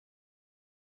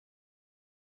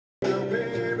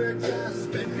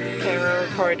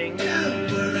recording.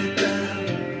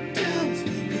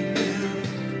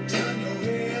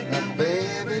 My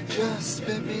baby just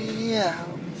spit me out.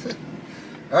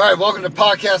 Alright, welcome to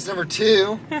podcast number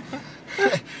 2.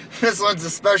 This one's a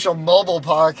special mobile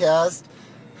podcast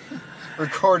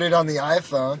recorded on the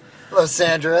iPhone. Hello,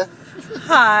 Sandra.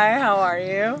 Hi, how are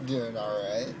you? Doing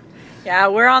alright. Yeah,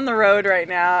 we're on the road right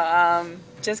now.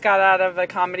 Just got out of a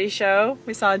comedy show.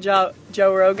 We saw Joe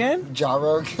Rogan. Ja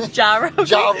Rogan. Ja Rogan.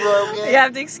 Ja Rogan. You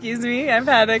have to excuse me. I've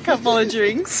had a couple of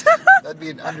drinks. That'd be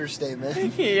an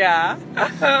understatement. Yeah.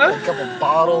 A couple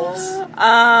bottles.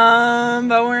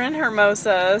 But we're in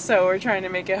Hermosa, so we're trying to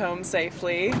make it home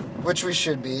safely. Which we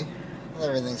should be.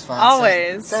 Everything's fine.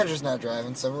 Always. Sandra's not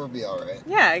driving, so we'll be alright.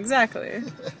 Yeah, exactly.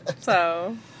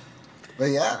 So. But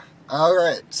yeah.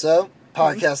 Alright, so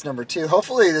podcast number 2.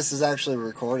 Hopefully this is actually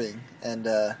recording. And,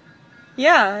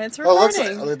 yeah, it's oh, it looks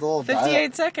recording. like a little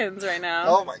 58 seconds right now.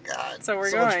 Oh my god. So we're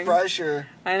so going. much pressure.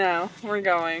 I know. We're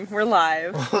going. We're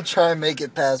live. We'll try and make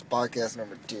it past podcast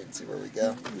number 2 and see where we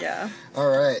go. Yeah.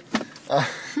 Alright.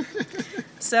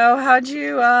 So, how'd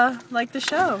you like the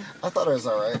show? I thought it was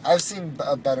alright. I've seen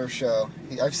a better show.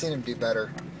 I've seen him do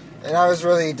better. And I was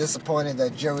really disappointed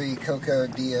that Joey Coco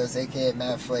Diaz, a.k.a.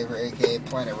 Matt Flavor, a.k.a.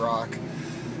 Planet Rock,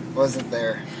 wasn't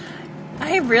there.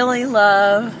 I really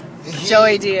love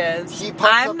Joey Diaz. He pumps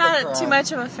up I'm the not crowd. too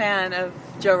much of a fan of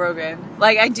Joe Rogan.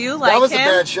 Like, I do like him. That was a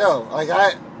bad show. Like,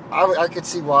 I could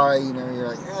see why, you know, you're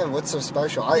like, what's so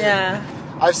special? Yeah.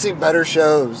 I've seen better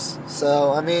shows.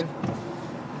 So, I mean,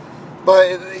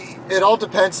 but it all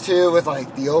depends, too, with,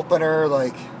 like, the opener.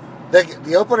 Like,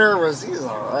 the opener he was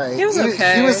alright. He was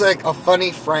okay. He was, like, a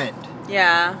funny friend.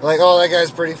 Yeah. Like, oh, that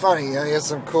guy's pretty funny. You know, he has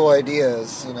some cool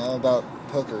ideas, you know, about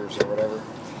hookers or whatever.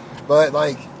 But,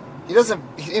 like, he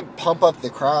didn't pump up the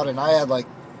crowd, and I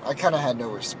kind of had no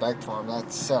respect for him.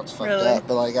 That sounds fucked Really? up.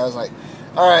 But, like, I was like,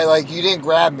 alright, like, you didn't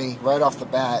grab me right off the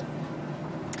bat.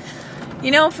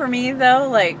 You know, for me, though,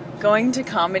 like, going to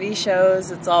comedy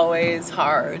shows, it's always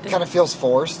hard. It kind of feels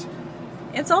forced.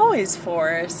 It's always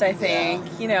forced, I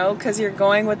think, you know, because you're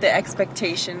going with the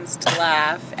expectations to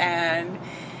laugh, and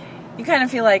you kind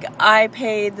of feel like, I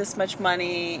paid this much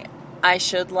money, I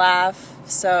should laugh,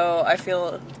 so I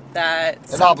feel that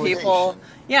some people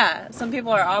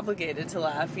are obligated to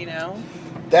laugh, you know?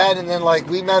 That, and then, like,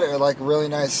 we met, like, a really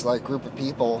nice, like, group of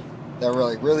people that were,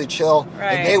 like, really chill,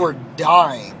 Right. and they were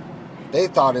dying. They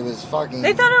thought it was fucking...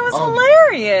 They thought it was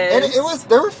hilarious. And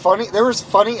there was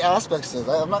funny aspects to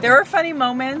that. There were funny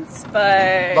moments,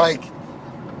 but... Like,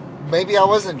 maybe I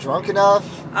wasn't drunk enough.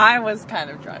 I was kind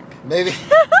of drunk. Maybe...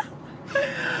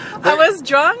 I was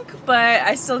drunk, but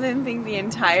I still didn't think the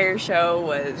entire show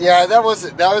was... Yeah, that was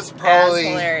probably... as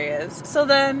hilarious. So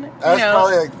then, That was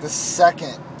probably, like, the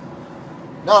second...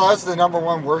 No, that was the number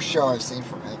 1 worst show I've seen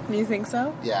from him. You think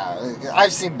so? Yeah,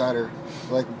 I've seen better.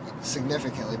 Like,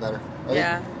 significantly better.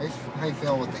 Yeah. How you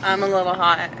feeling with the heat? I'm a little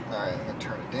hot. Alright, I'm going to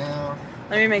turn it down.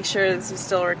 Let me make sure this is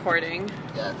still recording.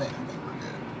 Yeah, I think we're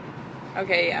good.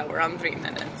 Okay, yeah, we're on 3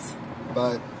 minutes.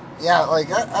 But, yeah,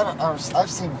 like, I've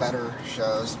seen better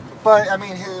shows. But, I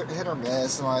mean, hit or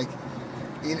miss. And, like,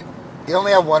 you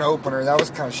only have one opener. That was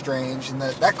kind of strange. And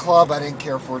that club I didn't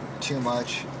care for too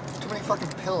much. Too many fucking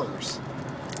pillars.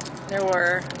 There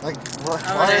were. Like,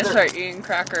 I'm gonna start eating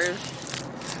crackers.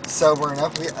 Sobering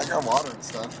up. I got water and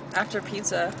stuff. After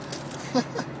pizza.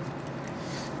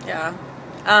 Yeah.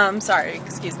 Sorry,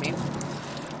 excuse me.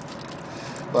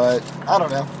 But, I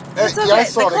don't know. It's okay.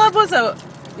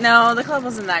 Yeah, the club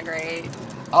wasn't that great.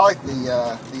 I like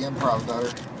the improv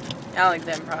better. I like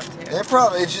the improv too. The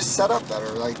improv, it's just set up better.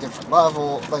 Like, different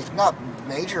level. Like, not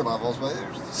major levels, but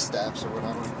there's steps or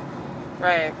whatever.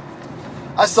 Right.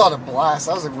 I still had a blast.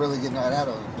 That was a really good night. I had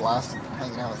a blast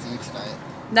hanging out with you tonight.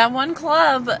 That one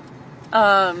club,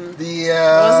 what was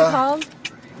it called?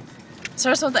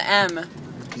 Starts with the M.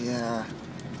 Yeah.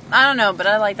 I don't know, but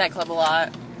I like that club a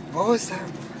lot. What was that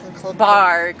club?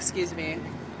 Bar, excuse me.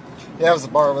 Yeah, it was a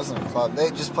bar. It wasn't a club. They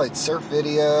just played surf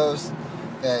videos.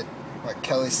 That, like,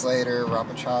 Kelly Slater, Rob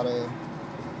Machado.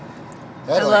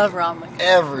 I love Rob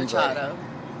everybody. Machado.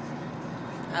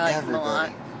 I like him a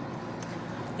lot.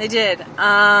 They did.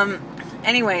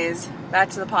 Anyways, back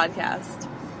to the podcast.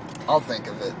 I'll think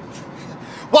of it.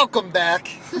 Welcome back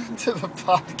to the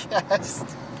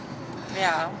podcast.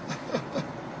 Yeah.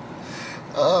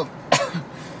 I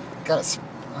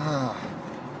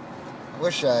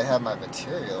wish I had my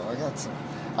material. I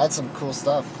had some cool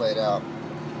stuff played out.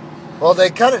 Well, they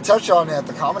kind of touch on it at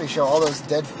the comedy show, all those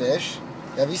dead fish.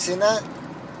 Have you seen that?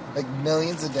 Like,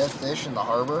 millions of dead fish in the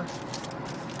harbor?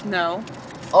 No.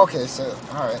 Okay, so,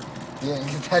 alright. You didn't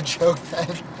get that joke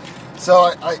then?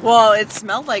 So Well, it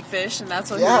smelled like fish, and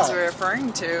that's what he was Yeah.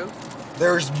 referring to.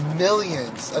 there's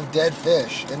millions of dead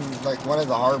fish in like one of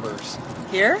the harbors.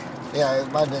 Here? Yeah,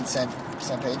 it might have been San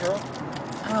Pedro.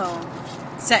 Oh.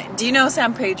 Do you know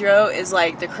San Pedro is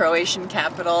like the Croatian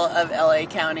capital of LA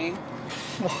County?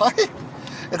 What?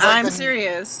 It's I'm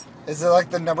serious. Is it like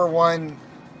the number one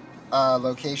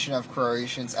location of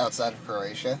Croatians outside of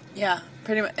Croatia? Yeah,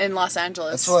 pretty much in Los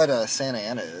Angeles. That's what Santa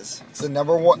Ana is. It's the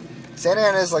number one. Santa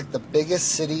Ana is like the biggest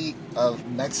city of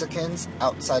Mexicans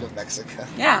outside of Mexico.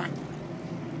 Yeah.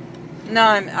 No,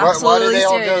 I'm Why absolutely do they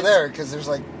all serious. go there? Because there's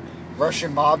like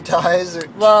Russian mob ties? Or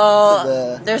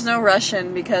Well, there's no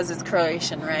Russian because it's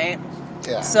Croatian, right?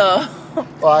 yeah. So,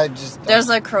 Well, I just... there's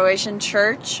a Croatian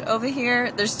church over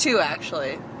here. There's two,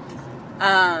 actually.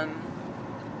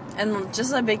 And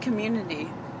just a big community.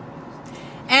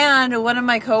 And one of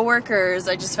my coworkers,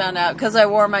 I just found out, because I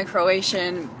wore my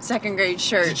Croatian second grade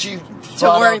shirt. Did she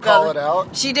flat out call it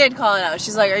out? She did call it out.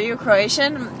 She's like, "Are you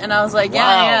Croatian?" And I was like, "Yeah,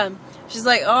 Wow. I am." She's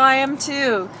like, "Oh, I am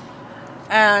too."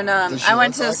 And Does she I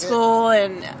went look to like school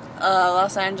in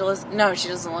Los Angeles. No, she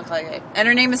doesn't look like it. And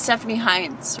her name is Stephanie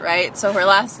Heinz, right? So her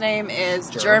last name is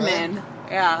German? German.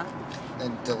 Yeah.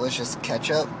 And delicious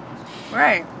ketchup?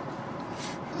 Right.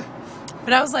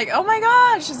 But I was like, "Oh my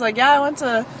God." She's like, "Yeah, I went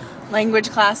to language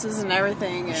classes and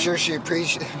everything." I'm And sure she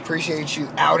appreciates you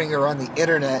outing her on the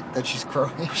internet that she's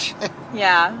Croatian.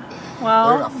 yeah. They're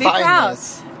Well, gonna be find proud.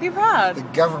 this. Be proud. The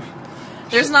government...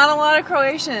 There's not a lot of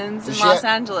Croatians in Does she Los ha-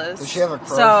 Angeles. Does she have a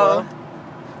crow So,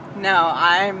 fro? no,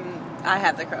 I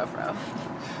have the crow fro.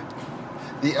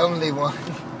 The only one.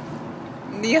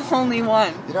 The only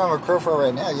one. You don't have a crow fro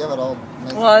right now. You have it all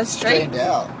nice Well, it's straightened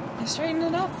out. I straightened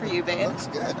it out for you, It babe. looks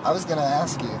good. I was going to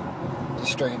ask you. You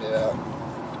straightened it out.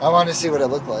 I wanted to see what it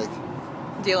looked like.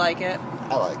 Do you like it?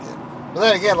 I like it. But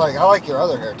then again, like I like your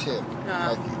other hair too.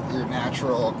 Uh. Like your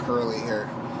natural curly hair.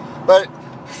 But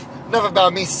enough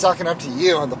about me sucking up to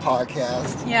you on the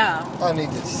podcast. Yeah. I need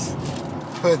to just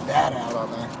put that out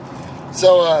on there.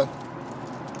 So,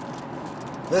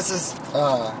 this is,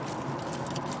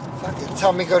 fucking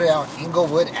tell me go down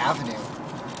Inglewood Avenue.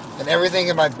 And everything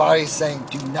in my body is saying,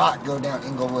 do not go down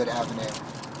Inglewood Avenue.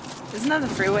 Isn't that the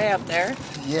freeway up there?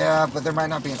 Yeah, but there might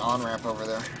not be an on-ramp over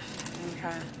there.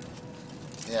 Okay.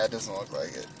 Yeah, it doesn't look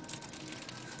like it.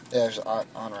 Yeah, there's an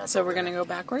on-ramp. So over we're gonna there. go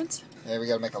backwards? Yeah, we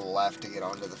gotta make a left to get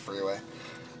onto the freeway.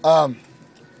 What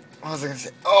was I gonna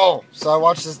say? Oh, so I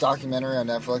watched this documentary on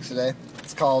Netflix today.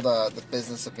 It's called The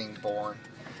Business of Being Born.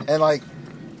 And, like,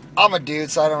 I'm a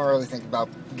dude, so I don't really think about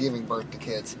giving birth to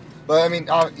kids. But, I mean,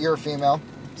 you're a female,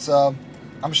 so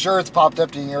I'm sure it's popped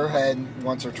up in your head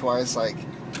once or twice, like,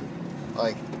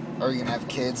 are you gonna have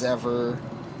kids ever?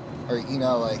 Or, you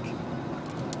know, like,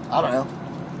 I don't know.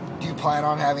 Do you plan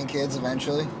on having kids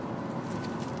eventually?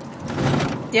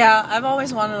 Yeah, I've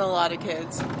always wanted a lot of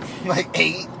kids. Like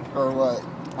 8? Or what?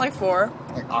 Like 4.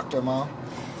 Like Octomom?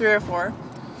 3 or 4.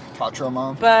 Quattro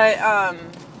Mom? But, I've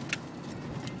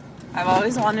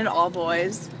always wanted all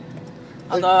boys.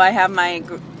 Although I have my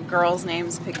girls'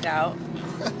 names picked out.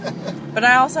 But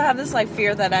I also have this, like,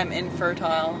 fear that I'm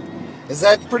infertile. Is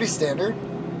that pretty standard?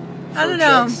 I don't for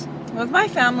know. chicks? With my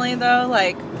family, though,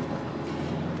 like...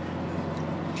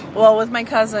 Well, with my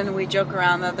cousin, we joke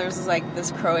around that there's, like,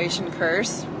 this Croatian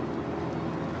curse.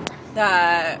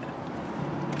 That...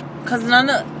 Because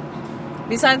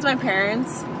besides my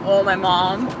parents, well, my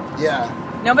mom,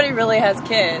 Yeah. nobody really has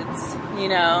kids, you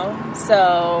know?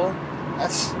 So...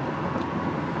 That's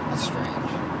strange.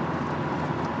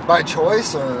 By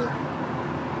choice or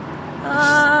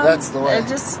that's the way? It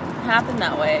just happened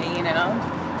that way, you know?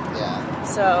 Yeah.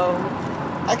 So...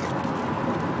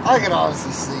 I can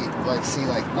honestly see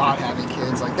not having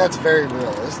kids. Like that's very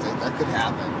realistic. That could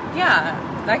happen.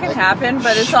 Yeah, that can Like, happen,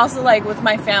 but it's also like with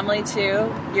my family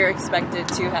too, you're expected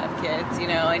to have kids, you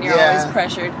know, and you're Yeah. always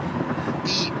pressured.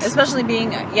 Eat. Especially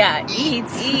being, eat.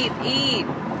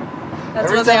 That's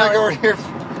Every what they time I go always... over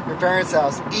to your parents'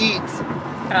 house, eat.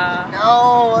 Uh,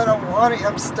 No, I don't want it.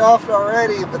 I'm stuffed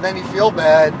already. But then you feel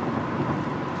bad.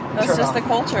 that's Turn just off. the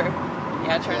culture.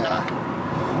 Yeah, turn it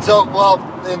off. So, well,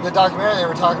 in the documentary they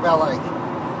were talking about like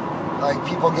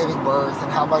people giving birth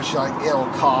and how much like it'll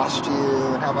cost you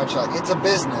and how much like it's a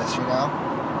business, you know.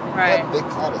 Right. That big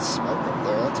cloud of smoke up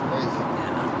there. That's crazy.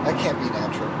 Yeah. That can't be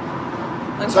natural.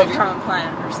 Looks So like if you- from a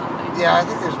plant or something. Yeah, I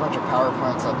think there's a bunch of power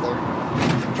plants up there.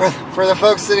 For the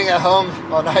folks sitting at home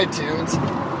on iTunes,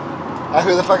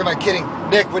 who the fuck am I kidding?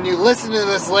 Nick, when you listen to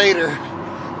this later,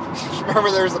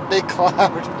 remember there's a big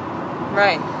cloud.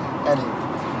 Right. Anyway,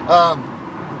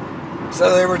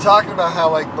 so they were talking about how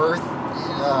like birth,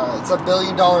 it's a $1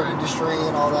 billion industry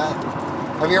and all that.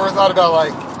 Have you ever thought about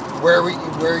like where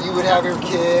you would have your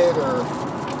kid, or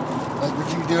like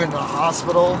would you do it in a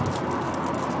hospital?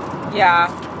 Yeah.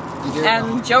 You do.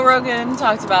 And Joe Rogan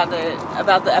talked about the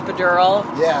epidural.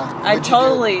 Yeah. I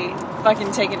totally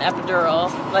fucking take an epidural.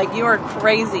 Like, you are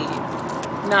crazy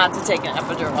not to take an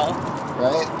epidural.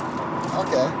 Right?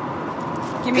 Okay.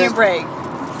 Give me a break.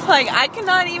 Like, I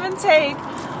cannot even take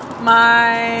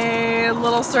my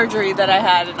little surgery that I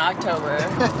had in October.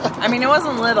 I mean, it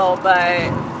wasn't little,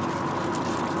 but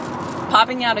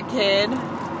popping out a kid.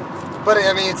 But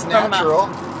I mean, it's natural.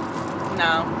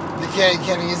 No. You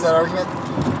can't use that argument.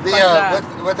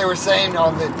 What they were saying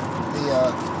on the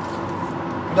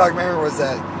documentary was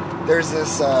that there's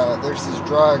this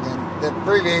drug, and the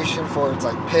abbreviation for it's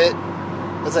like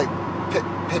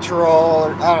Pitrol,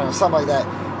 or I don't know, something like that.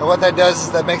 And what that does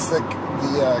is that makes the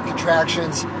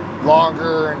contractions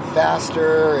longer and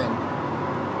faster and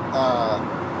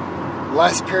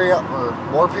less periodic, or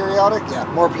more periodic. Yeah,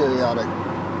 more periodic.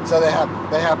 So they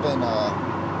happen.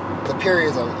 The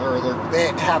periods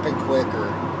they happen quicker,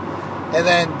 and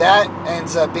then that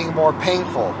ends up being more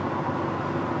painful.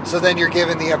 So then you're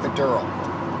given the epidural,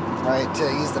 right,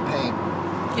 to ease the pain.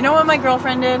 You know what my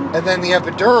girlfriend did? And then the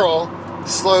epidural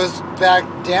slows back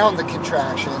down the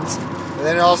contractions, and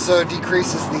then it also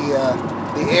decreases the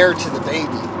air to the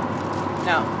baby.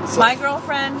 No. So, my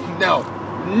girlfriend... No.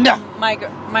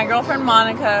 My girlfriend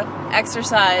Monica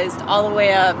exercised all the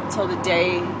way up till the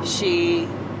day she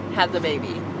had the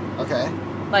baby. Okay.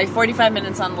 Like 45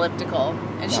 minutes on elliptical.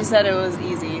 And she said it was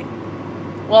easy.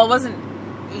 Well, it wasn't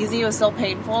easy. It was still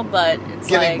painful, but it's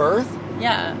Giving birth?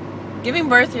 Yeah. Giving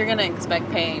birth, you're going to expect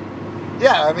pain.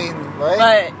 Yeah, I mean,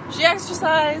 right? But she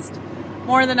exercised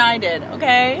more than I did,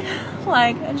 okay?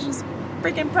 Like, I was just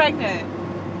freaking pregnant.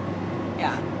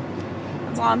 Yeah.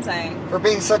 That's all I'm saying. For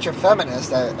being such a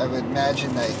feminist, I would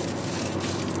imagine that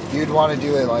you'd want to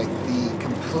do it like the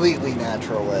completely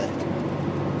natural way.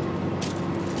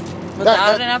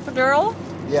 Without an epidural?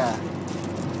 Yeah.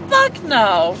 Fuck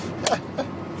no.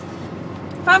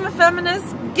 If I'm a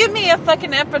feminist, give me a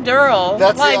fucking epidural.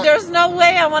 There's no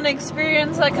way I want to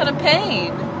experience that kind of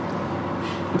pain.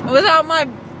 Without my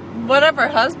whatever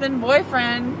husband,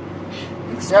 boyfriend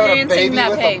experiencing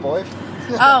that pain.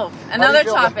 Oh, another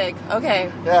topic.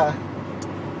 Okay. Yeah.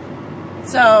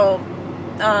 So,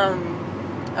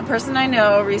 a person I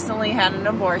know recently had an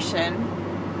abortion,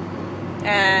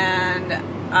 and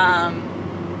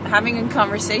having a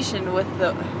conversation with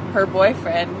her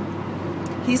boyfriend,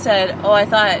 he said, "Oh, I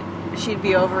thought she'd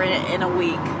be over it in a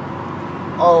week."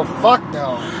 Oh, fuck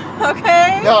no.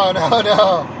 Okay. No.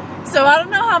 So I don't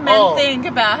know how men think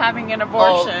about having an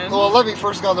abortion. Well, let me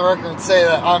first go on the record and say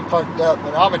that I'm fucked up,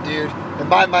 and I'm a dude, and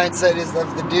my mindset is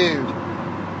of the dude.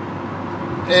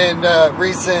 And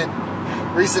recent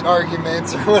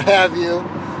arguments or what have you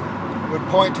would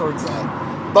point towards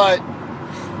that, but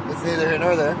it's neither here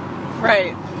nor there.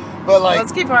 Right. But like,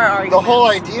 let's keep our argument. The whole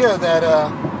idea that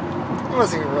it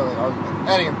wasn't even really an argument.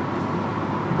 Anyway,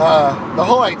 the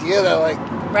whole idea that like,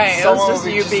 right, it was just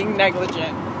you being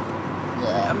negligent.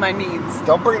 Yeah. Of my needs.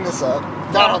 Don't bring this up.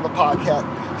 Not on the podcast.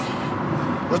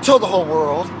 We'll tell the whole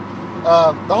world.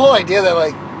 The whole idea that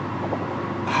like,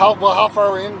 how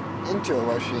far into it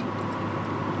was she?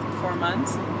 4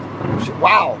 months.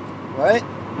 Wow. Right?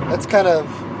 That's kind of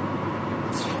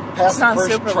past the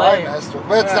first trimester. Late.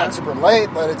 Well, it's not super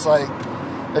late, but it's like,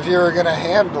 if you were gonna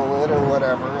handle it or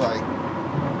whatever, like,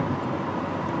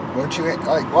 wouldn't you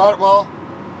like what? Well,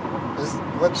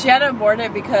 she had to abort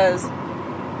it because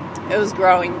it was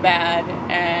growing bad,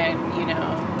 and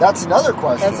that's another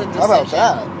question. That's a decision. How about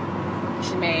that?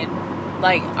 She made,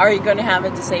 like, are you going to have a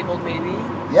disabled baby?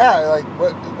 Yeah, like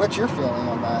what's your feeling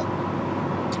on that?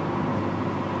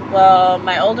 Well,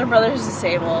 my older brother's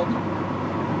disabled,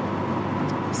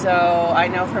 so I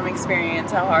know from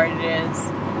experience how hard it is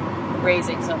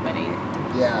raising somebody.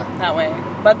 Yeah. That way.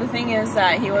 But the thing is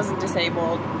that he wasn't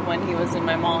disabled when he was in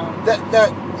my mom. That's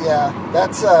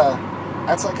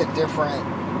like a different,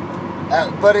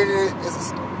 but it is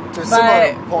to a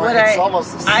similar point. It's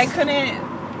almost the same. I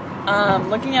couldn't.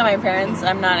 Looking at my parents,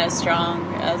 I'm not as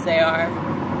strong as they are.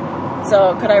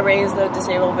 So could I raise the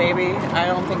disabled baby? I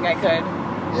don't think I could.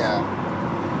 Yeah.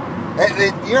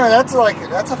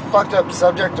 That's a fucked up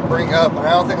subject to bring up, and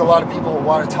I don't think a lot of people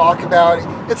want to talk about it.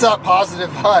 It's not positive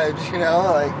vibes,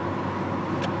 like,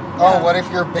 oh, what if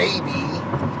your baby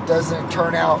doesn't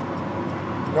turn out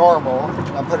normal?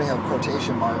 I'm putting up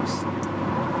quotation marks.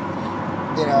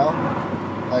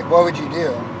 Like, what would you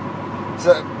do?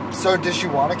 So does she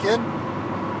want a kid?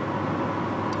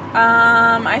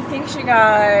 I think she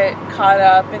got caught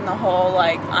up in the whole,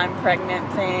 like, I'm pregnant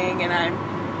thing, and I'm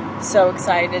so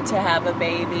excited to have a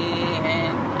baby,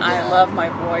 and I love my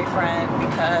boyfriend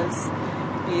because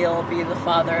he'll be the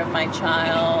father of my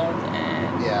child,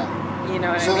 and you know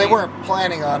what I So mean? they weren't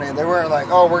planning on it. They weren't like,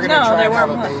 oh, we're gonna try and have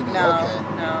a baby. No, okay.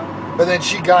 no. But then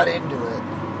she got into it.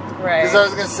 Right. Because I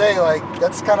was gonna say, like,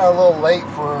 that's kind of a little late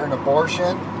for an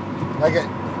abortion. Like,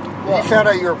 when you found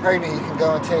out you were pregnant, you can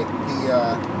go and take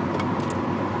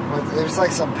there's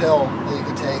like some pill that you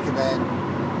can take, and then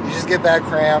you just get bad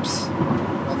cramps,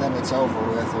 and then it's over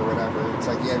with or whatever. It's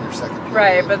like you have your second period.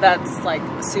 Right, but that's like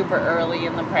super early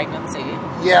in the pregnancy.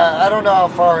 Yeah, I don't know how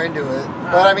far into it,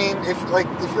 but I mean, if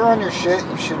you're on your shit,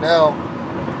 you should know.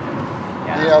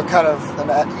 Yeah. You know, kind of,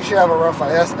 you should have a rough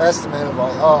estimate of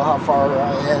like, oh, how far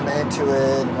I am into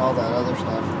it and all that other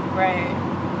stuff. Right.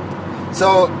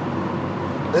 So,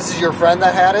 this is your friend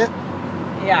that had it?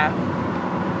 Yeah.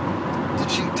 Did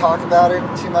she talk about it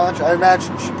too much? I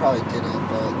imagine she probably didn't,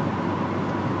 but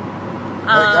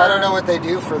I don't know what they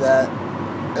do for that.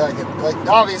 Like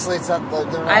obviously it's not. They're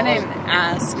not. I didn't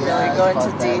ask really go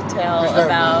into detail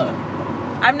about.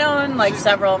 I've known like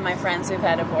several of my friends who've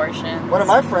had abortions. One of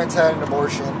my friends had an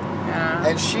abortion. Yeah.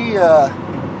 And she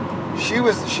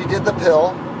did the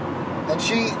pill, and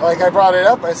I brought it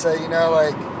up. I said, you know,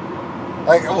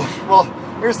 well,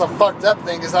 here's the fucked up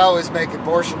thing is I always make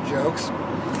abortion jokes.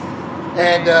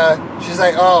 And she's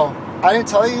like, oh, I didn't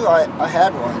tell you I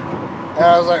had one. And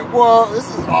I was like, whoa, this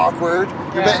is awkward.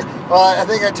 I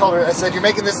think I told her, I said, you're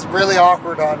making this really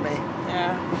awkward on me.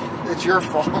 Yeah. It's your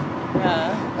fault.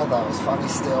 Yeah. I thought it was funny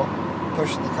still,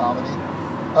 pushing the comedy.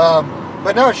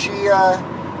 But no, she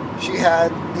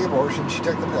had the abortion. She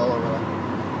took the pill or whatever.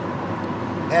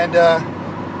 And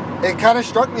it kind of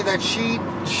struck me that she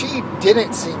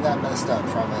didn't seem that messed up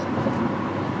from it.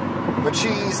 But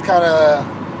she's kind of...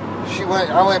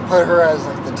 I wouldn't put her as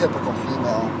like the typical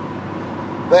female.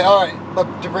 But alright, but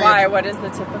to bring Why? What is the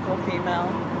typical female?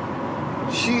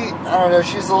 I don't know,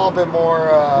 she's a little bit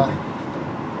more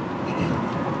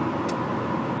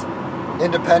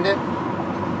independent.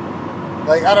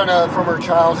 Like, I don't know, from her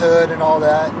childhood and all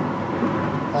that.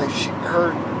 Like, she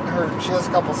has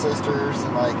a couple sisters,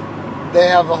 and like, they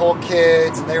have the whole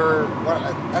kids, and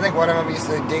I think one of them used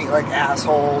to date like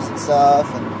assholes and stuff,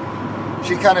 and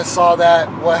she kind of saw that,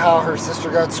 how her sister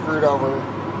got screwed over,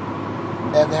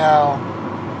 and now,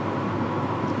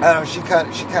 I don't know, she kind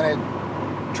of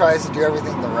tries to do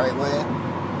everything the right way.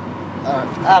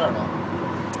 I don't know.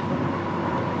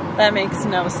 That makes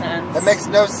no sense. It makes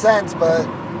no sense, but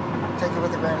take it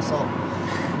with a grain of salt.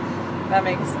 That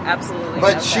makes absolutely no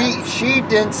sense. But she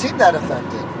didn't seem that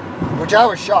affected, which I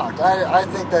was shocked. I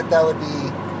think that would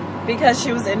be... Because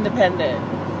she was independent.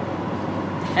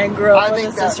 And grew up with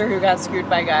a sister who got screwed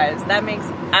by guys. That makes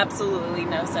absolutely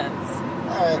no sense.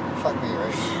 Alright, fuck me,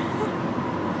 right?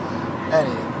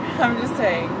 Anyway. I'm just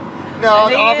saying. No,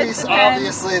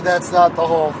 obviously that's not the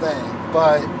whole thing.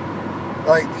 But,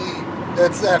 like,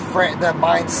 it's that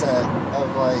mindset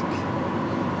of, like,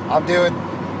 I'm doing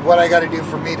what I gotta do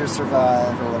for me to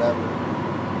survive or whatever.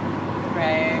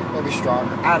 Right. Maybe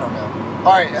stronger. I don't know.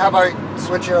 Alright, how about I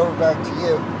switch it over back to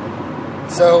you?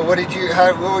 So, what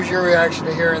was your reaction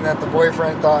to hearing that the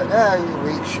boyfriend thought,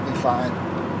 we should be fine?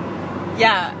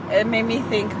 Yeah, it made me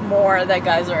think more that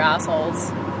guys are assholes.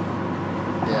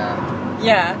 Yeah.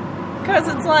 Yeah. Because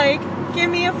it's like, give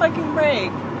me a fucking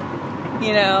break.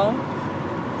 You know?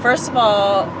 First of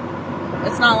all,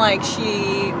 it's not like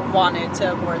she wanted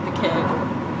to abort the kid.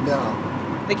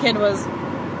 No. The kid was,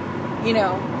 you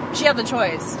know, she had the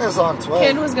choice. It was on its way.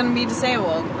 Kid was going to be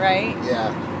disabled, right?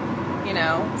 Yeah. You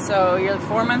know, so you're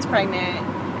 4 months pregnant.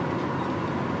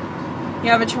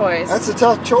 You have a choice. That's a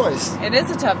tough choice. It is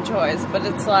a tough choice, but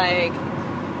it's like,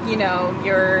 you know,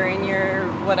 you're in your,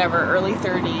 early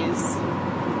 30s.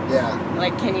 Yeah.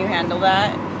 Like, can you handle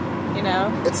that? You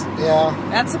know?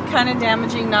 That's kind of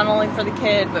damaging not only for the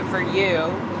kid, but for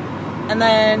you. And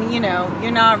then, you know,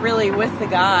 you're not really with the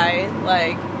guy.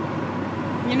 Like,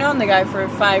 you've known the guy for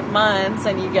 5 months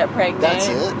and you get pregnant. That's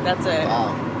it? That's it.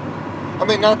 Wow. I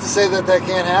mean, not to say that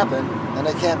can't happen, and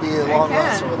it can't be a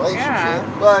long-lasting relationship.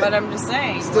 Yeah, but I'm just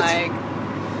saying, like...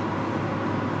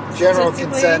 General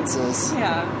consensus.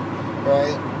 Yeah.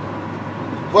 Right?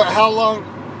 How long...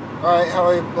 Alright,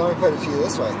 let me put it to you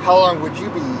this way. How long would you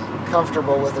be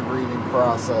comfortable with a grieving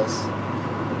process?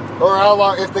 Or how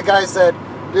long, if the guy said,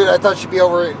 dude, I thought you'd be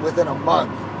over it within a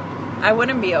month. I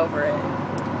wouldn't be over it.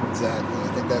 Exactly.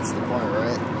 I think that's the point,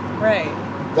 right? Right.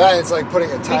 That is like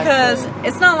putting a time Because frame.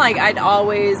 it's not like I'd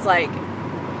always like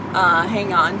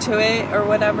hang on to it or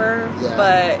whatever. Yeah.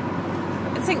 But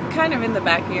it's kind of in the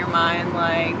back of your mind,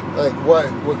 like what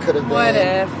could have been? What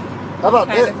if? How about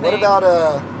this? What about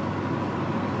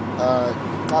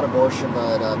not abortion,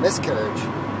 but miscarriage?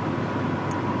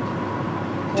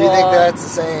 Do you think Well, that's the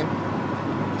same?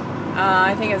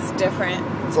 I think it's different.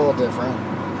 It's a little different.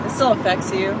 It still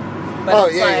affects you, but Oh,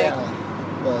 it's yeah, like,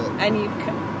 yeah. But and you.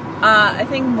 I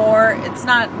think it's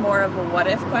not more of a what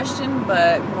if question,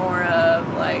 but more of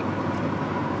like,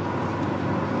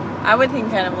 I would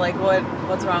think kind of like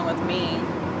what's wrong with me,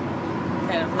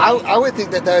 kind of thing. I would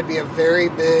think that would be a very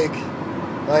big,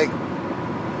 like,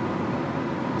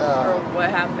 or what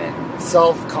happened.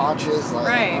 self-conscious, like,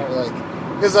 Right. or like,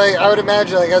 because like I would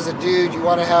imagine, like, as a dude, you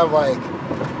want to have like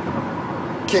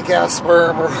kick-ass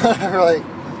sperm or whatever, like,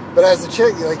 but as a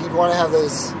chick, like, you'd want to have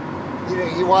those.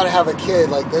 You want to have a kid,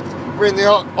 like that. In the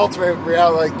ultimate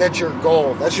reality, like, that's your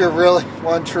goal. That's your really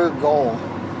one true goal.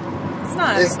 It's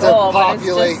not Is a goal, to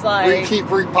populate, but it's just like keep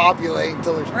repopulating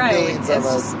until there's right. millions of It's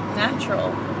us. just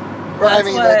natural. Right,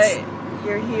 That's what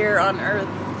you're here on Earth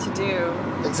to do,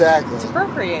 exactly. to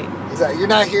procreate. Exactly. You're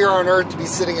not here on Earth to be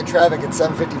sitting in traffic at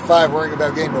 7:55 worrying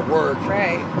about getting to work.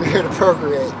 Right. You're here to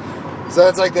procreate. So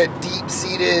it's like that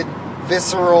deep-seated,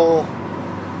 visceral.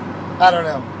 I don't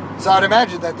know. So I'd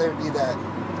imagine that there'd be that.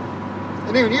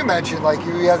 And even you mentioned, like,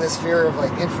 you have this fear of,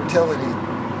 like, infertility.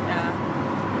 Yeah.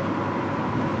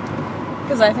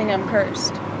 Because I think I'm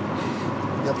cursed.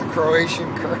 You got the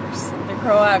Croatian curse. The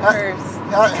Croat curse.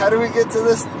 How do we get to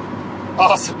this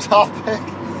awesome topic?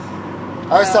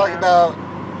 I was talking about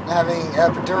having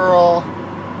epidural.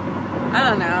 I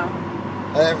don't know.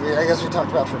 I guess we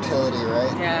talked about fertility,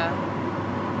 right? Yeah.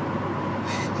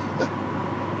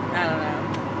 I don't know.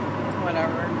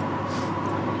 Whatever.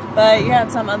 But you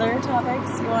had some other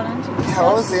topics you wanted to discuss? Yeah,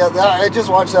 what was the other? I just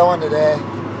watched that one today.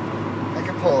 I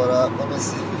can pull it up. Let me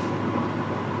see. You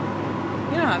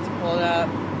don't have to pull it up.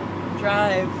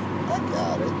 Drive. I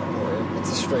got it. Don't worry.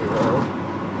 It's a straight road.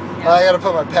 Yeah. I gotta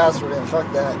put my password in.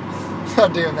 Fuck that. I'm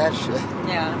not doing that shit.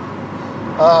 Yeah.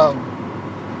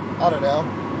 I don't know.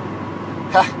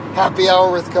 Happy hour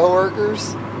with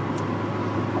coworkers.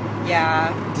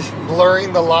 Yeah.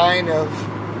 Blurring the line of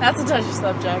That's a touchy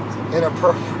subject.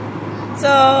 inappropriate.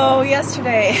 So,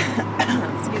 yesterday,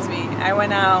 excuse me, I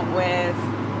went out with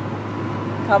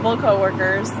a couple of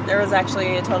coworkers. There was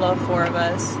actually a total of 4 of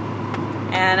us.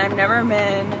 And I've never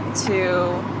been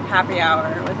to happy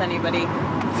hour with anybody.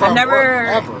 I've never,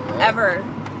 work, ever,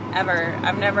 right? ever,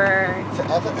 I've never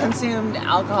Ever? consumed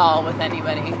alcohol with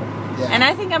anybody. Yeah. And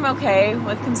I think I'm okay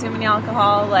with consuming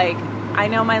alcohol. Like, I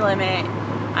know my limit.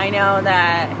 I know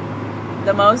that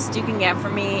the most you can get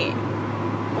from me.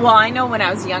 Well, I know when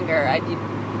I was younger, I'd,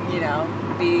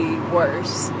 be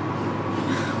worse.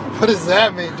 What does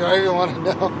that mean? Do I even want to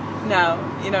know? No,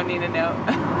 you don't need to know.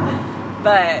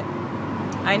 But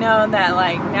I know that,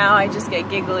 like, now I just get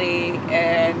giggly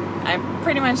and I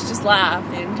pretty much just laugh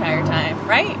the entire time,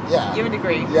 right? Yeah. You would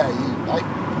agree. Yeah, I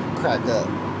crack up.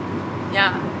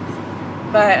 Yeah.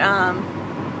 But,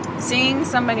 seeing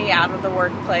somebody out of the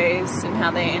workplace and how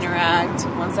they interact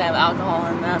once they have alcohol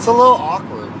in them. It's a little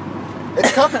awkward.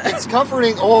 It's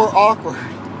comforting or awkward.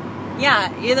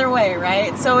 Yeah, either way,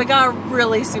 right? So it got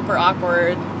really super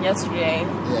awkward yesterday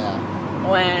Yeah.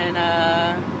 when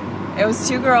it was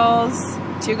 2 girls,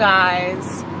 2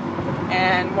 guys,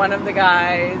 and one of the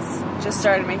guys just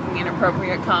started making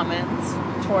inappropriate comments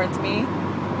towards me.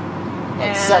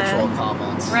 Like sexual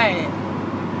comments. Right.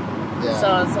 Yeah.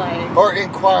 So it's like... Or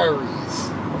inquiries.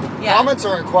 Yeah. Comments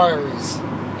or inquiries?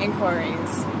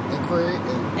 Inquiries.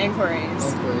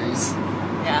 Inquiries.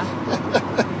 Yeah.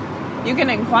 You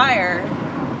can inquire,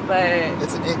 but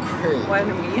It's an inquiry. when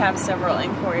you have several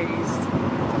inquiries,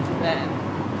 then,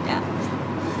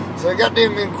 yeah. So I got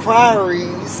them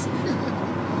inquiries. So,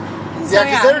 Yeah,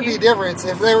 because there would be he- a difference.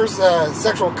 If there was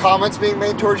sexual comments being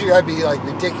made towards you, I'd be, like,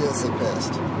 ridiculously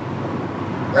pissed.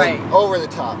 Like, Right. over the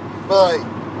top. But, like,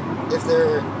 if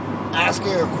they're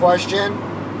asking a question,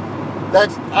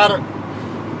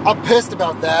 I'm pissed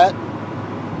about that.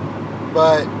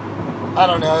 But, I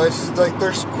don't know. It's just, like,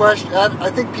 there's question. I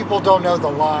think people don't know the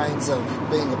lines of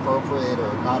being appropriate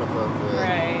or not appropriate.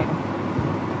 Right.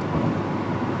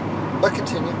 But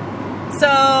continue.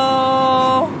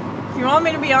 So, if you want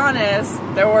me to be honest,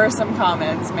 there were some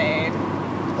comments made.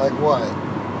 Like what?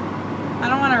 I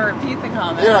don't want to repeat the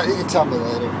comments. Yeah, you can tell me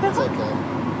later. It's okay.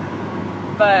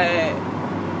 But,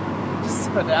 just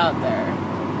to put it out there.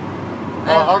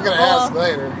 Well, I'm going to ask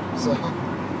later, so you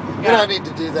Yeah. don't need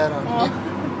to do that on Well, here.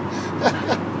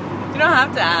 you don't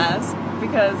have to ask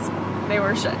because they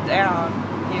were shut down.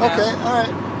 You know? Okay, all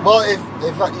right. Well, if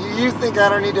you think I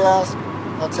don't need to ask,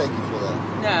 I'll take you for that.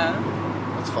 Yeah,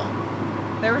 That's fine.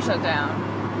 they were shut down.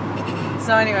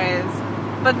 So, anyways,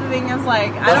 but the thing is,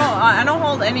 like, I don't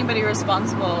hold anybody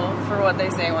responsible for what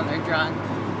they say when they're drunk.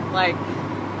 Like,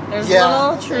 there's Yeah,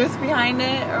 little okay. truth behind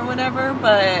it or whatever,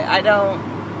 but I don't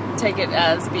take it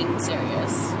as being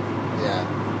serious.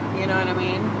 Yeah. You know what I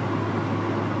mean?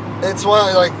 It's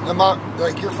one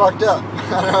like you're fucked up.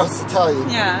 I don't know what to tell you.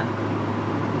 Yeah.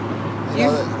 You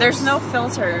know, there's no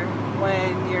filter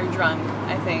when you're drunk,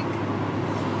 I think.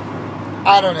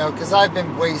 I don't know, because I've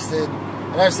been wasted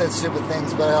and I've said stupid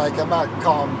things, but I'm not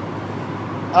calm.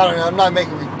 I don't know. I'm not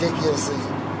making ridiculously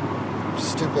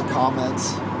stupid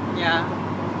comments. Yeah.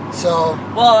 So.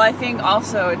 Well, I think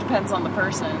also it depends on the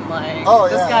person. Like,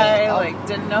 this guy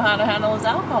didn't know how to handle his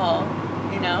alcohol,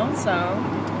 you know. So.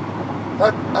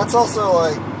 That's also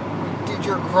like, dude,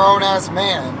 you're a grown ass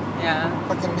man. Yeah.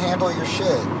 Fucking handle your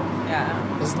shit.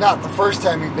 Yeah. It's not the first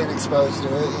time you've been exposed to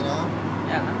it, you know.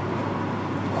 Yeah.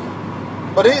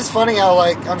 But it is funny how,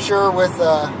 like, I'm sure with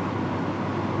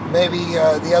maybe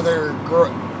the other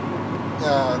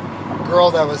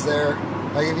girl that was there,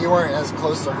 like, if you weren't as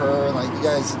close to her, and, like, you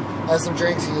guys had some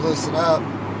drinks and you loosen up,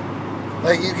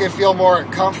 like, you could feel more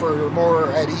at comfort or more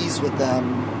at ease with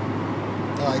them.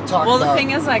 Like, talk well, about... the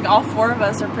thing is, like, all four of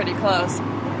us are pretty close.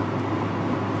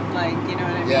 Like, you know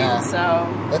what I mean?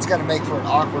 So... That's gotta make for an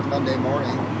awkward Monday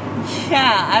morning.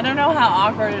 Yeah, I don't know how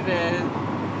awkward it is.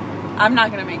 I'm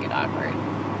not gonna make it awkward.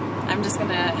 I'm just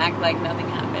gonna act like nothing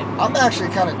happened. I'm actually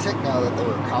kind of ticked now that there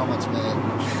were comments made.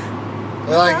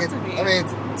 Like,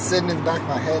 it's sitting in the back of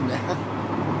my head now.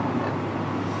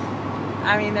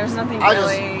 I mean, there's nothing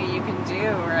really you can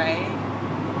do, right?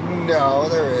 No,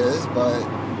 there is, but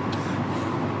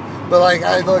like,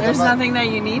 I look. There's nothing that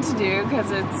you need to do because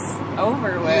it's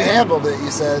over with. You handled it, you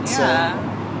said. Yeah.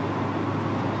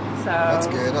 So. That's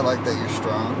good. I like that you're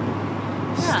strong.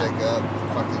 Yeah. Stick up,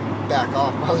 fucking back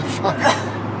off, motherfucker.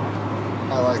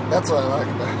 That's what I like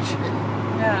about you.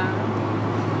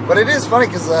 Yeah. But it is funny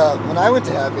because when I went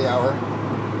to happy hour,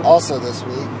 also this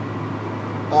week,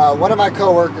 one of my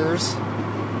coworkers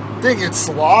didn't get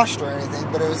sloshed or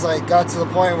anything, but it was like got to the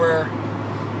point where,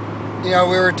 you know,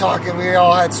 we were talking, we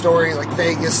all had stories, like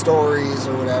Vegas stories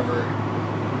or whatever.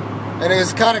 And it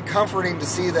was kind of comforting to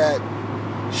see that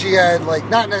she had, like,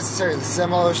 not necessarily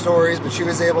similar stories, but she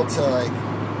was able to, like,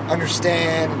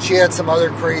 understand, and she had some other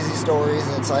crazy stories,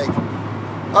 and it's like,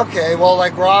 okay, well,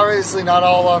 like, we're obviously not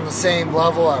all on the same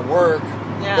level at work,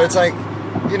 yeah. But it's like,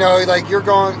 you know, like, you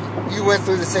went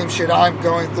through the same shit I'm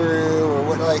going through, or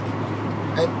what, like,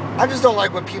 and I just don't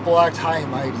like when people act high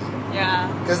and mighty.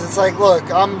 Yeah. Because it's like, look,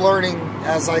 I'm learning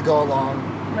as I go along.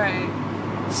 Right.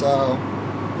 So,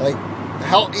 like,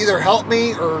 either help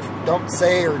me or don't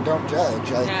say or don't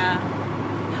judge. Like, yeah.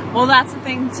 Well, that's the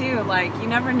thing too. Like, you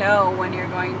never know when you're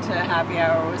going to happy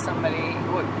hour with somebody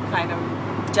what kind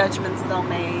of judgments they'll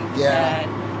make. Yeah.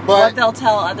 And what they'll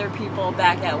tell other people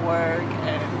back at work.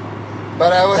 And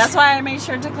that's why I made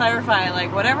sure to clarify.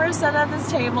 Like, whatever is said at this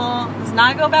table does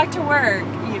not go back to work.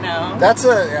 You know. That's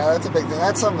a big thing.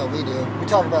 That's something that we do. We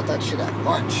talk about that shit at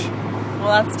lunch.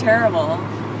 Well, that's terrible.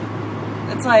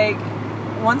 It's like,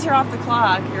 once you're off the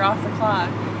clock, you're off the clock.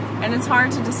 And it's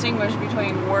hard to distinguish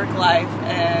between work life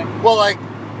and... Well, like,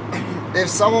 if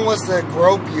someone was to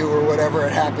grope you or whatever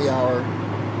at happy hour,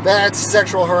 that's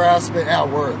sexual harassment at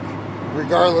work.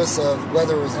 Regardless of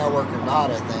whether it was at work or not,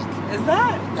 I think. Is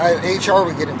that? HR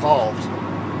would get involved.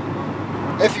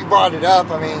 If you brought it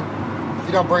up, I mean, if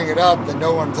you don't bring it up, then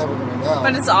no one's ever going to know.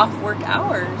 But it's off work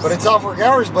hours. But it's off work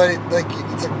hours, but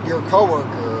it's your coworker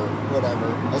or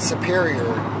whatever, a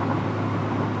superior.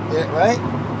 Yeah, right?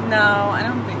 No, I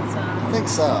don't think so. I think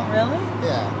so. Really?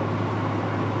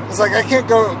 Yeah. It's like, I can't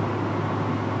go...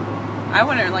 I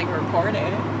wouldn't, like, report it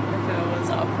if it was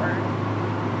off work.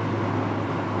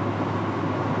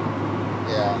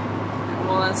 Yeah.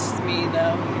 Well, that's just me,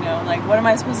 though, you know. Like, what am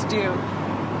I supposed to do?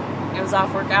 It was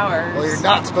off work hours. Well, you're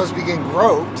not supposed to be getting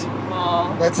groped.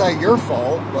 Well... That's not your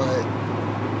fault, but...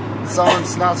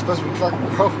 Someone's not supposed to be fucking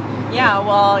groping you. Yeah,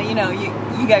 well, you know,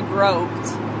 you get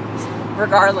groped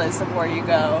regardless of where you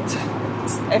go.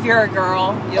 If you're a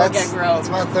girl, you'll get groped. That's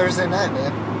my Thursday night,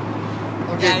 man.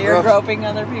 Yeah, you're groping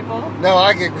other people? No,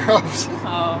 I get groped.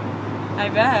 Oh, I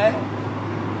bet.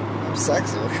 I'm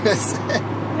sexy.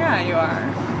 Yeah, you are.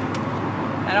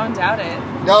 I don't doubt it.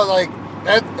 No, like,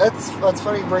 that's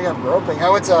funny you bring up groping. I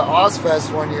went to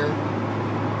Ozfest one year,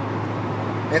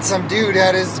 and some dude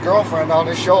had his girlfriend on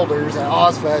his shoulders at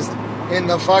Ozfest in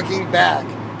the fucking back,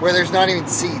 where there's not even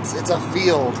seats. It's a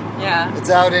field. Yeah. It's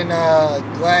out in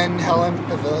Glen Helen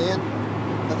Pavilion,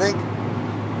 I think.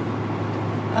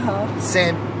 Uh-huh.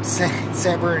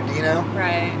 San Bernardino.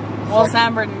 Right. Well,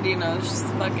 San Bernardino is just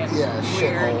fucking weird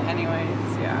shithole.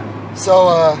 anyways, yeah.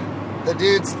 So, the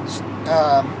dude's,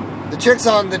 the chick's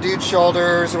on the dude's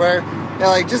shoulders, where, you know,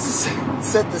 like, just to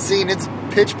set the scene, it's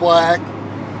pitch black.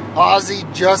 Ozzy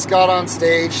just got on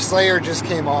stage. Slayer just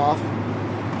came off.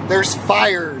 there's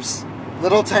fires,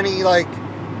 little tiny like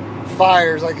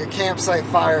fires, like a campsite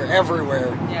fire everywhere.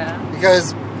 Yeah.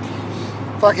 Because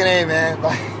fucking A, man,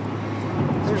 like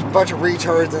there's a bunch of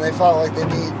retards and they felt like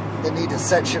they need to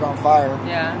set shit on fire.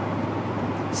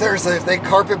 Yeah. Seriously, if they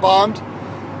carpet bombed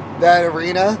that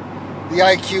arena, the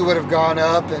IQ would have gone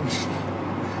up and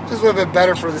just would have been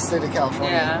better for the state of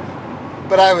California. Yeah.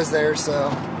 But I was there, so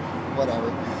whatever.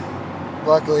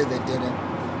 Luckily, they didn't.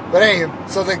 But anyway,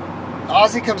 so the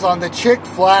Ozzy comes on. The chick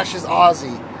flashes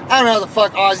Ozzy. I don't know how the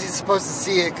fuck Ozzy's supposed to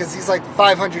see it because he's like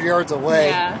 500 yards away.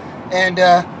 Yeah. And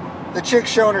the chick's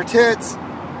showing her tits,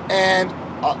 and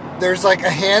there's like a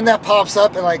hand that pops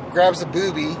up and like grabs a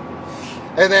boobie.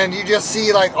 And then you just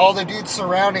see like all the dudes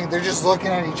surrounding, they're just looking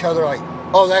at each other like,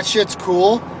 oh, that shit's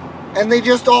cool. And they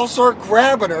just all start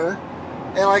grabbing her.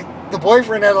 And like the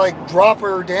boyfriend had to like drop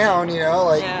her down, you know,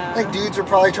 like Yeah. like dudes are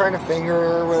probably trying to finger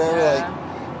her or whatever.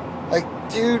 Yeah. Like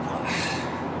dude,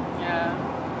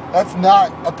 Yeah. that's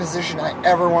not a position I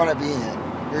ever want to be in.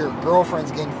 Where your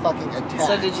girlfriend's getting fucking attacked.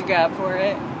 So did you grab for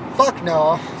it? Fuck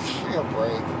no. Give me a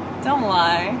break. Don't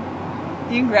lie.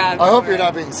 You grabbed I hope for you're it.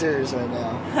 not being serious right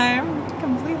now. I'm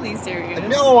completely serious.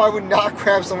 No, I would not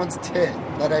grab someone's tit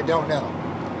that I don't know.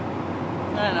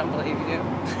 I don't believe you.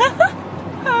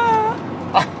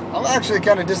 I'm actually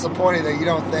kind of disappointed that you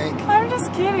don't think. I'm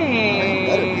just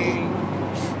kidding.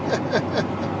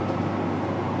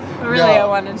 But really, No. I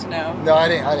wanted to know. No, I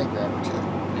didn't grab her tit.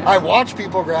 Yeah. I watch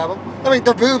people grab them. I mean,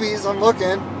 they're boobies. I'm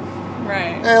looking.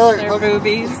 Right. Hey, look, They're look-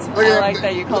 boobies. look I at like them-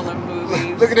 that you call them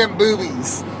boobies. Look at them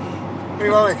boobies. What do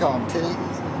you want me to call them?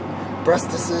 Titties?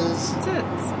 Breastises?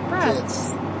 Tits.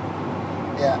 Breasts.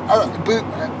 Yeah. I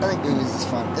think boobies is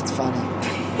fun. It's funny.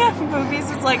 Boobies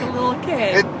is like a little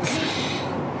kid.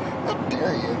 How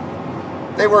dare you?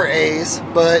 They were A's,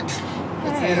 but it's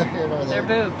Hey, neither here nor there.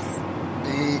 they're boobs.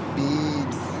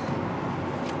 Beeps.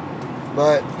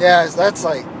 But yeah, that's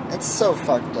like, it's so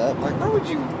fucked up. Like, why would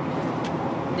you?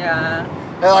 Yeah.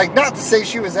 And like, not to say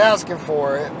she was asking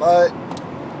for it, but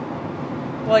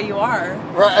Well, you are.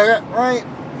 right.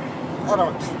 I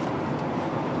don't.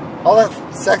 All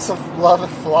that sex of love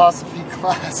and philosophy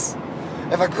class.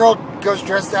 If a girl goes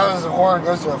dressed out as a whore and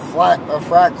goes to a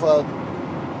frat club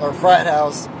or a frat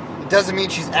house, it doesn't mean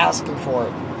she's asking for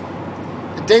it.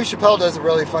 And Dave Chappelle does a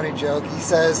really funny joke. He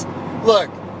says, "Look,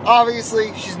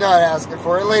 obviously she's not asking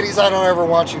for it. Ladies, I don't ever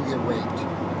want you to get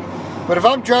raped. But if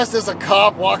I'm dressed as a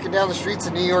cop walking down the streets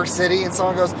of New York City and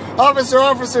someone goes,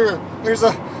 officer,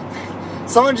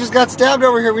 someone just got stabbed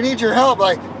over here. We need your help."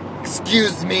 Like,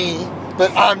 excuse me,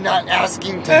 but I'm not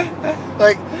asking to.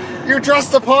 Like, you're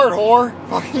dressed the part, whore.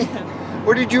 Fucking,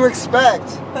 what did you expect?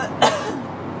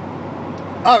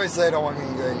 Obviously, I don't want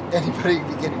anybody to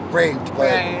be getting raped,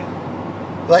 but Right.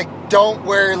 like, don't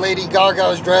wear Lady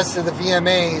Gaga's dress to the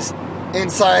VMAs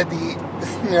inside the,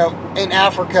 in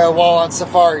Africa while on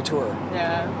safari tour.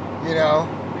 Yeah.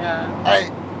 Yeah.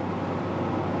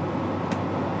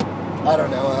 I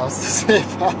don't know what else to say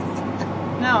about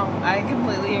that. No, I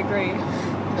completely agree.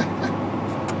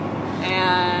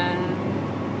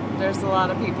 And there's a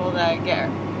lot of people that get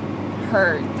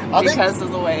hurt because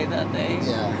of the way that they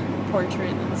Yeah. portray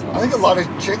themselves. I think a lot of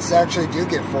chicks actually do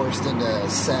get forced into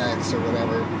sex or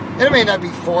whatever. And it may not be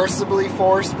forcibly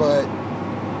forced, but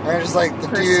they're just like the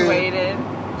Persuaded.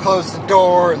 dude closed the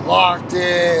door and locked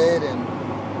it and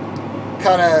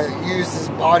kind of used his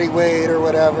body weight or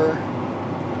whatever.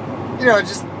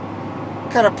 Just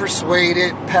kind of persuade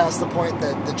it past the point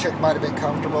that the chick might have been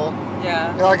comfortable.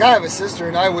 Yeah. Like, I have a sister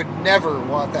and I would never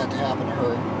want that to happen to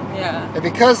her. Yeah. And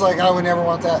because, like, I would never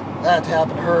want that to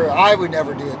happen to her, I would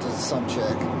never do it to some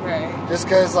chick. Right. Just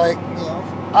because, like,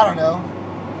 I don't know.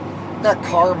 Not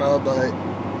karma, but...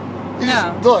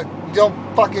 Look, you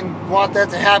don't fucking want that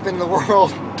to happen in the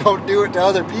world. Don't do it to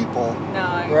other people. No,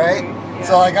 I Right? agree. Yeah.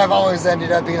 So, like, I've always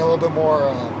ended up being a little bit more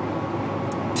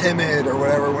timid or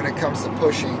whatever when it comes to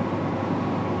pushing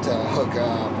to hook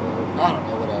up or, I don't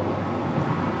know, whatever.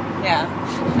 Yeah.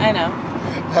 I know.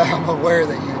 I'm aware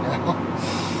that you know.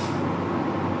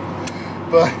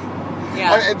 But...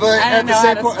 Yeah. but I at don't the know same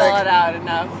how to point, spell like- it out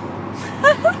enough.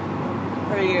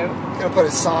 For you. Gonna put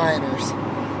a sign or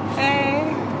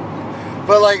Hey,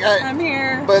 but like I'm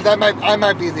here. but I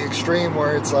might be the extreme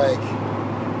where it's like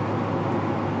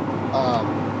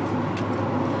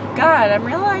God, I'm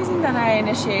realizing that I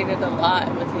initiated a lot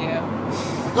with you.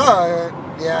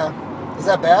 yeah, is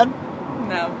that bad?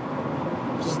 No.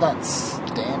 It's just not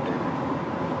standard,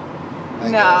 I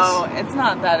No, it's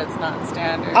not that it's not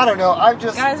standard. guess. I don't know,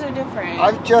 Guys are different.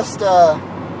 I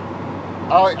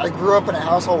grew up in a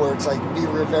household where it's like be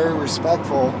very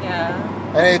respectful,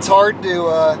 Yeah. and it's hard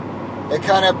to it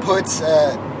kind of puts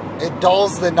it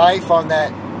dulls the knife on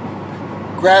that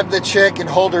grab the chick and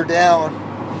hold her down,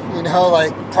 you know,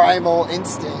 like primal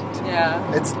instinct.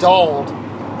 Yeah. It's dulled.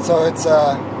 So it's,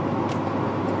 I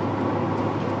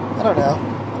don't know.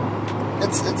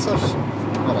 It's so,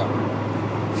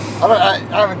 whatever. I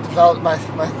haven't developed my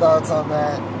thoughts on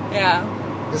that. Yeah.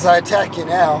 Because I attack you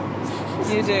now.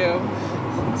 You do.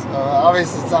 So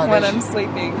obviously it's not When an I'm issue.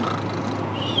 sleeping.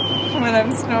 When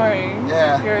I'm snoring.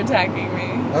 Yeah. You're attacking me.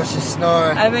 Oh, she's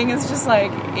snoring. I think it's just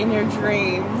like in your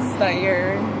dreams that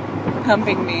you're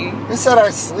humping me. Who said I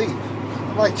sleep?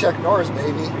 I'm like Chuck Norris,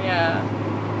 baby. Yeah.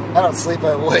 I don't sleep,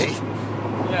 I wait.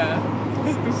 Yeah.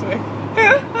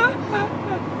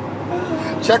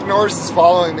 Chuck Norris is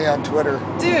following me on Twitter.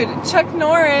 Dude, Chuck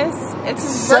Norris, it's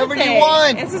his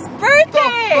 71. birthday. It's his What birthday.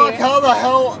 the fuck? How the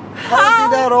hell? How is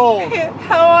he that old?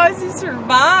 How has he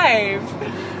survived?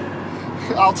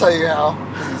 I'll tell you how.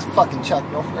 'Cause he's fucking Chuck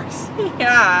Norris.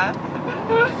 Yeah.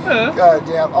 God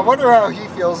damn. I wonder how he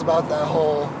feels about that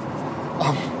whole.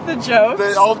 The jokes.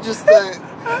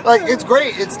 Like, it's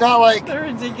great. It's not like. The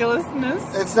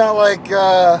ridiculousness. It's not like,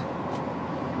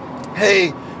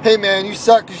 hey man, you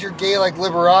suck because you're gay like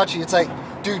Liberace. It's like,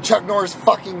 dude, Chuck Norris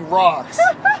fucking rocks.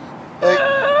 Like,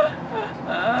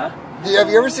 have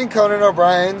you ever seen Conan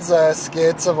O'Brien's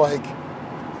skits of like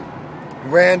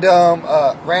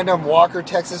random Walker,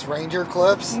 Texas Ranger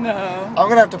clips? No. I'm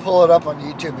gonna have to pull it up on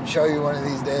YouTube and show you one of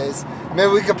these days.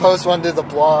 Maybe we could post one to the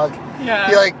blog. Yeah.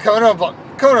 He, like, Conan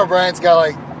O'Brien's got,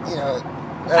 like, you know.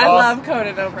 I love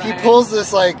Conan O'Brien. He pulls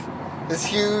this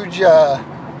huge,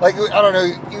 like, I don't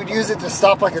know, you would use it to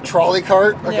stop like a trolley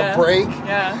cart, like a brake.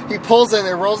 Yeah. He pulls in,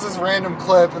 it rolls this random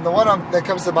clip, and the one that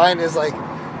comes to mind is like,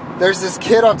 there's this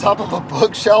kid on top of a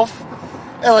bookshelf,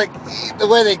 and like, the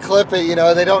way they clip it, you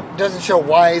know, doesn't show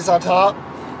why he's on top.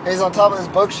 And he's on top of this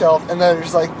bookshelf, and then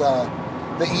there's like the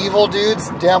evil dudes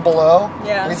down below.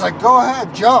 Yeah. And he's like, go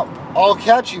ahead, jump. I'll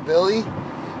catch you, Billy.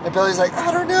 And Billy's like,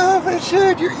 I don't know if I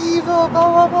should, you're evil, blah,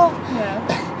 blah, blah.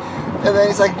 Yeah. And then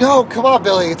he's like, no, come on,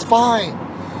 Billy, it's fine.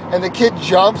 And the kid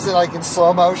jumps in like in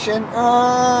slow motion.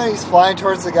 He's flying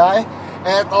towards the guy. And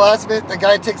at the last minute, the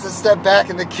guy takes a step back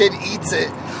and the kid eats it.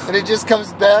 And it just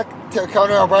comes back to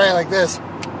Conan O'Brien like this.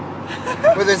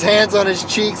 With his hands on his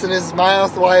cheeks and his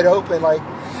mouth wide open. Like,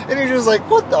 and you're just like,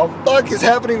 what the fuck is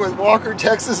happening with Walker,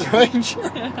 Texas Ranger?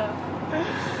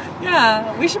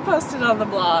 Yeah, we should post it on the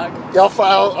blog. Yeah,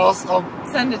 I'll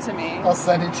Send it to me. I'll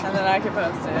send it to you. And then I can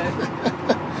post it.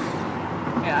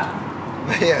 Yeah.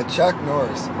 But yeah, Chuck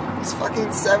Norris. He's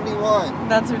fucking 71.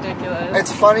 That's ridiculous.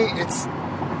 It's funny.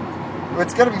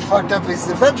 What's gonna be fucked up is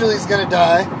eventually he's gonna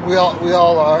die. We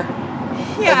all are.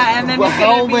 Yeah, and then he's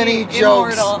how gonna be many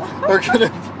jokes immortal. are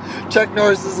gonna? Chuck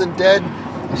Norris isn't dead.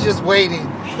 He's just waiting.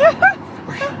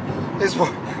 Or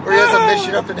he has a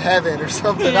mission up in heaven or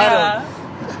something. Yeah. I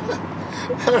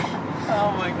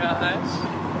Oh my gosh.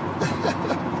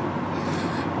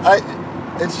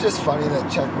 It's just funny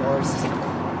that Chuck Norris.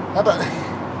 How about?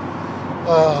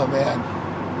 Oh man,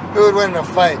 who would win in a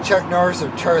fight, Chuck Norris or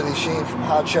Charlie Sheen from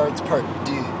Hot Shots Part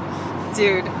D?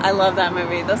 Dude, I love that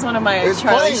movie. That's one of my It was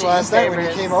Charlie playing Sheen last night favorites.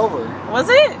 when he came over. Was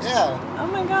it? Yeah. Oh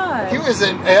my god. He was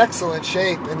in excellent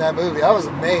shape in that movie. I was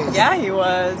amazed. Yeah, he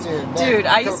was. Dude, man, Dude,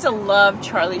 I used to love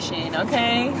Charlie Sheen,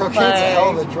 okay? Cocaine's a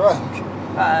hell of a drug.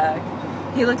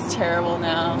 He looks terrible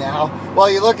now. Now, well,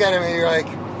 you look at him and you're like,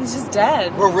 He's just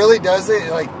dead. what really does it,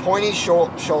 like pointy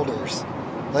shoulders.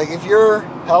 Like if you're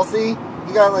healthy,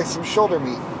 you got like some shoulder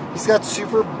meat. He's got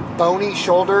super bony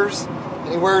shoulders, and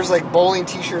he wears like bowling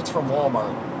t-shirts from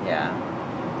Walmart. Yeah.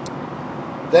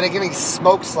 Then again, he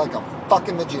smokes like a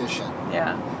fucking magician.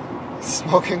 Yeah.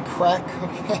 Smoking crack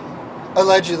cocaine.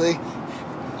 Allegedly.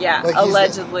 Yeah, Like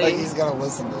allegedly. he's gonna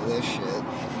listen to this shit.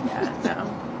 Yeah, no.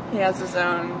 He has his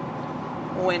own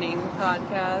winning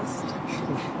podcast.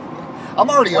 I'm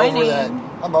already over Winning. that.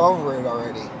 I'm over it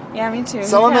already. Yeah, me too.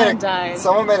 Someone he made kinda died.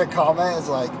 Someone made a comment. It's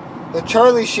like the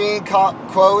Charlie Sheen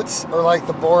quotes are like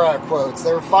the Borat quotes.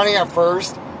 They were funny at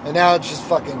first, and now it's just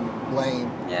fucking lame.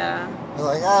 Yeah. They're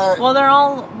like, Well, they're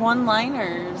all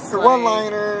one-liners. they're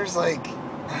one-liners. Like,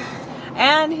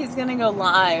 And he's gonna go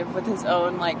live with his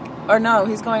own,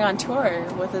 he's going on tour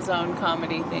with his own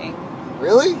comedy thing.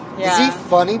 really? Yeah. Is he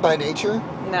funny by nature?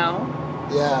 No.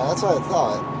 Yeah, that's what I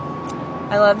thought.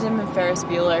 I loved him in Ferris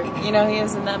Bueller. You know he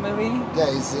is in that movie? Yeah,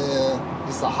 he's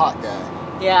the hot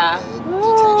guy. Yeah. In Woo.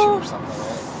 detention or something,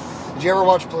 right? Did you ever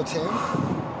watch Platoon?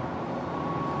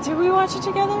 Did we watch it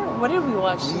together? What did we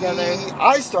watch together?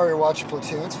 I started watching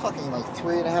Platoon. It's fucking like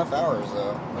 3.5 hours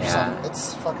though. Or Yeah. something.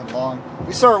 It's fucking long.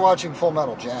 We started watching Full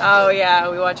Metal Jacket. Oh yeah,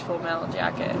 we watched Full Metal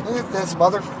Jacket. Look at this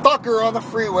motherfucker on the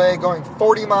freeway going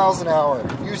 40 miles an hour.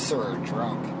 You, sir, are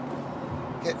drunk.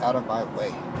 Get out of my way.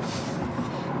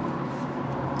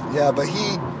 Yeah, but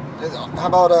how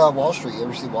about Wall Street? You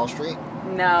ever see Wall Street?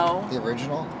 No. The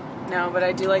original? No, but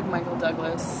I do like Michael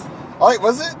Douglas.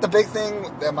 Was it the big thing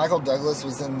that Michael Douglas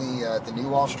was in the new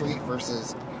Wall Street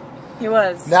versus... He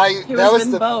was. He was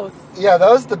in both. Yeah, that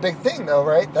was the big thing, though,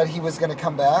 right? That he was going to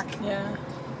come back. Yeah.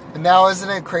 And now, isn't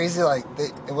it crazy? Like,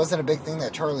 it wasn't a big thing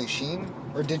that Charlie Sheen,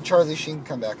 or did Charlie Sheen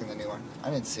come back in the new one? I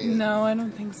didn't see it. No, I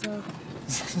don't think so.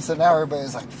 So now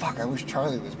everybody's like, "Fuck! I wish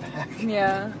Charlie was back."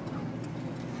 Yeah.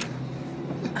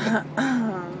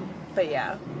 But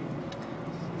yeah.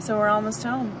 So we're almost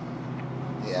home.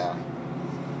 Yeah.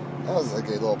 That was a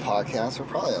good little podcast. We're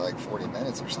probably at like 40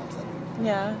 minutes or something.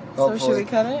 Yeah. Hopefully. So should we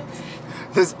cut it?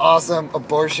 This awesome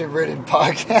abortion-ridden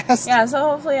podcast. Yeah, so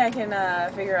hopefully I can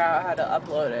figure out how to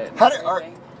upload it.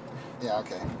 Yeah,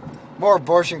 okay. More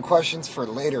abortion questions for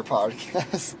later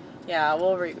podcasts. Yeah,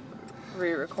 we'll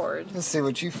re-record. Let's see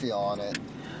what you feel on it.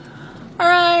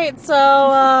 Alright,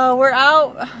 so we're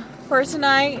out for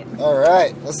tonight.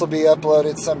 Alright, this will be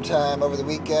uploaded sometime over the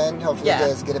weekend. Hopefully you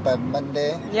guys get it by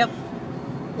Monday. Yep.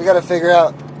 We gotta figure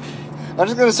out... I'm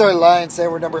just gonna start lying and say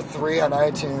we're number 3 on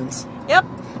iTunes. Yep.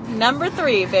 Number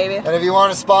 3, baby. And if you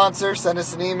want to sponsor, send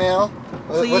us an email.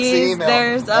 Please, what's the email?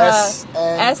 There's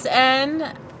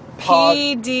SNPDCAST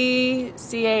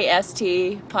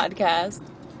podcast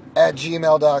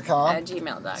 @gmail.com.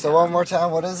 @gmail.com. So one more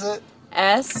time, what is it?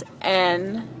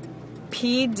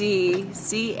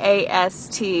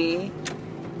 SNPDCAST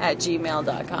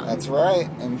 @gmail.com. That's right.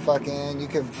 And you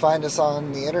can find us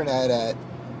on the internet at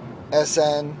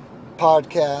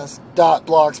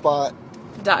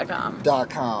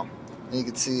snpodcast.blogspot.com. And you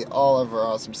can see all of our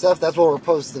awesome stuff. That's where we'll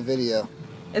post the video.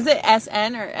 Is it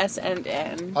SN or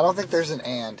SNN? I don't think there's an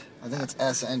and. I think it's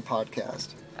SN Podcast.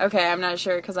 Okay, I'm not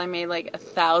sure because I made like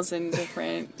 1,000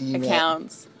 different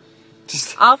accounts.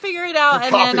 Just I'll figure it out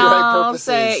and then I'll purposes.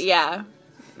 say,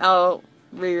 I'll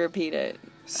repeat it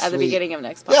at the beginning of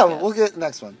next podcast. Yeah, we'll get the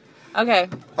next one. Okay.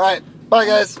 All right. Bye,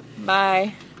 guys.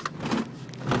 Bye.